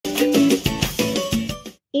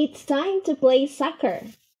It's time to play soccer.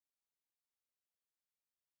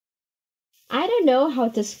 I don't know how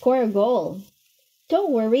to score a goal.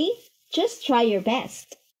 Don't worry, just try your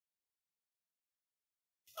best.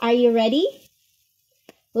 Are you ready?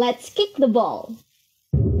 Let's kick the ball.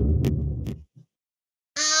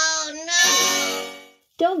 Oh no!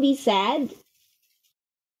 Don't be sad.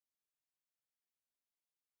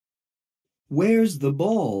 Where's the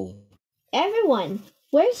ball? Everyone,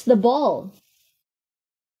 where's the ball?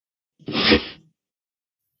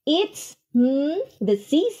 It's the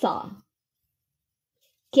seesaw.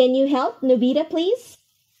 Can you help Nobita, please?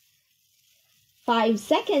 5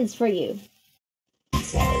 seconds for you.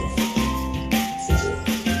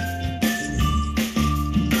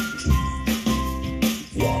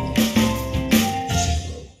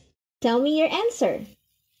 Tell me your answer.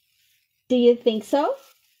 Do you think so?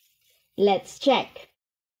 Let's check.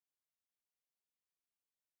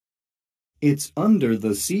 It's under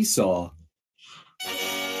the seesaw.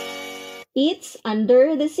 It's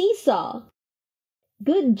under the seesaw.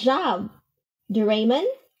 Good job. Doraemon,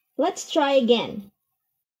 let's try again.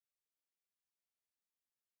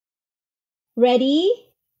 Ready?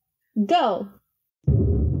 Go.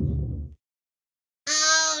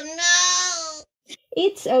 Oh no!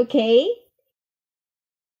 It's okay.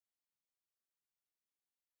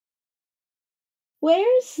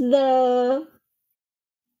 Where's the...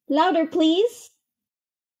 Louder, please.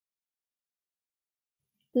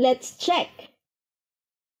 Let's check.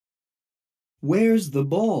 Where's the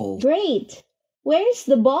ball? Great. Where's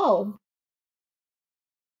the ball?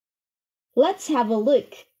 Let's have a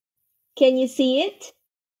look. Can you see it?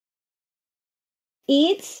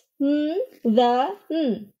 It's the.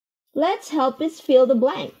 Let's help us fill the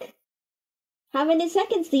blank. How many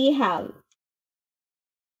seconds do you have?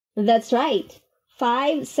 That's right.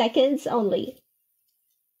 5 seconds only.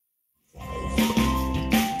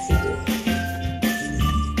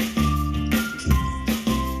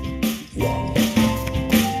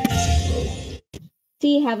 Do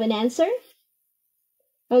you have an answer?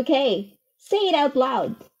 Okay, say it out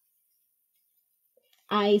loud.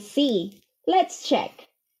 I see. Let's check.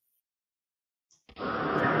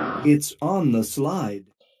 It's on the slide.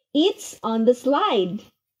 It's on the slide.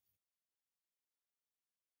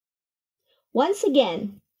 Once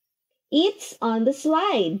again, it's on the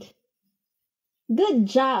slide. Good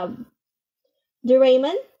job.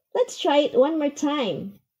 Doraemon, let's try it one more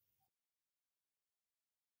time.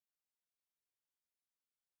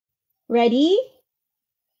 Ready?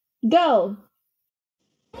 Go!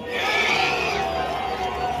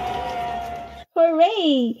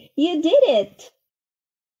 Hooray! You did it!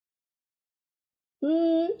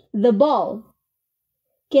 The ball.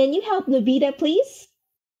 Can you help Nobita, please?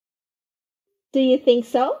 Do you think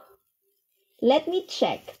so? Let me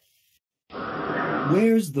check.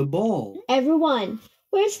 Where's the ball? Everyone,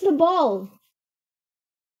 where's the ball?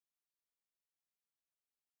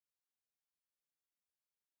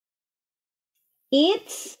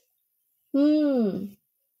 It's... You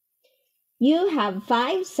have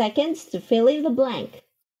 5 seconds to fill in the blank.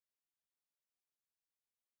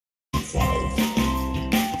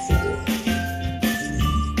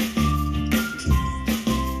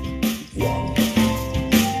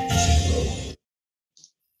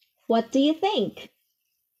 What do you think?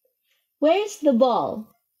 Where's the ball?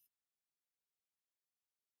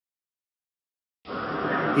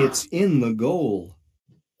 It's in the goal.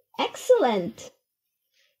 Excellent!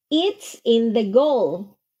 It's in the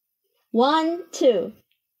goal. 1, 2.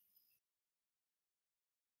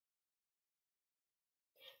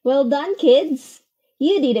 Well done, kids.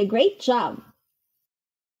 You did a great job.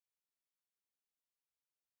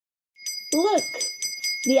 Look,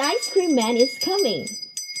 the ice cream man is coming.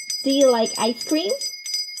 Do you like ice cream?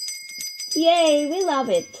 Yay, we love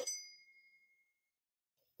it.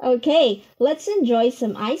 Okay, let's enjoy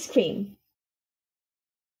some ice cream.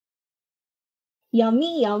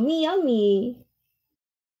 Yummy, yummy, yummy.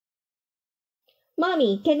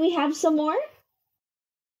 Mommy, can we have some more?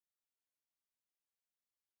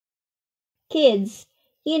 Kids,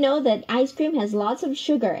 you know that ice cream has lots of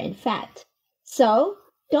sugar and fat. So,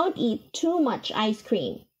 don't eat too much ice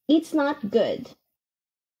cream. It's not good.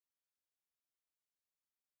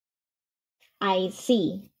 I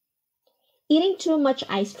see. Eating too much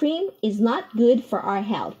ice cream is not good for our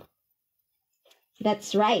health.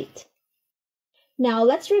 That's right. Now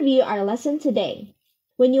let's review our lesson today.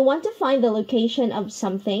 When you want to find the location of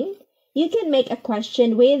something, you can make a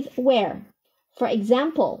question with where. For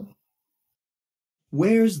example,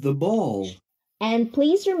 Where's the ball? and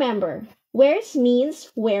please remember, where's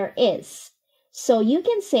means where is. So you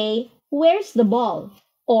can say, where's the ball?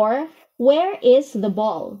 Or where is the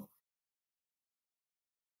ball?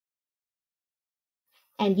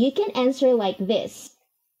 And you can answer like this.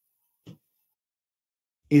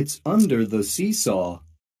 It's under the seesaw.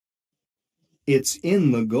 It's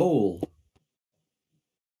in the goal.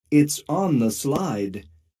 It's on the slide.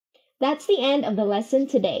 That's the end of the lesson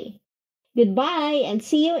today. Goodbye and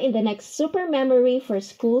see you in the next Super Memory for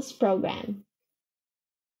Schools program.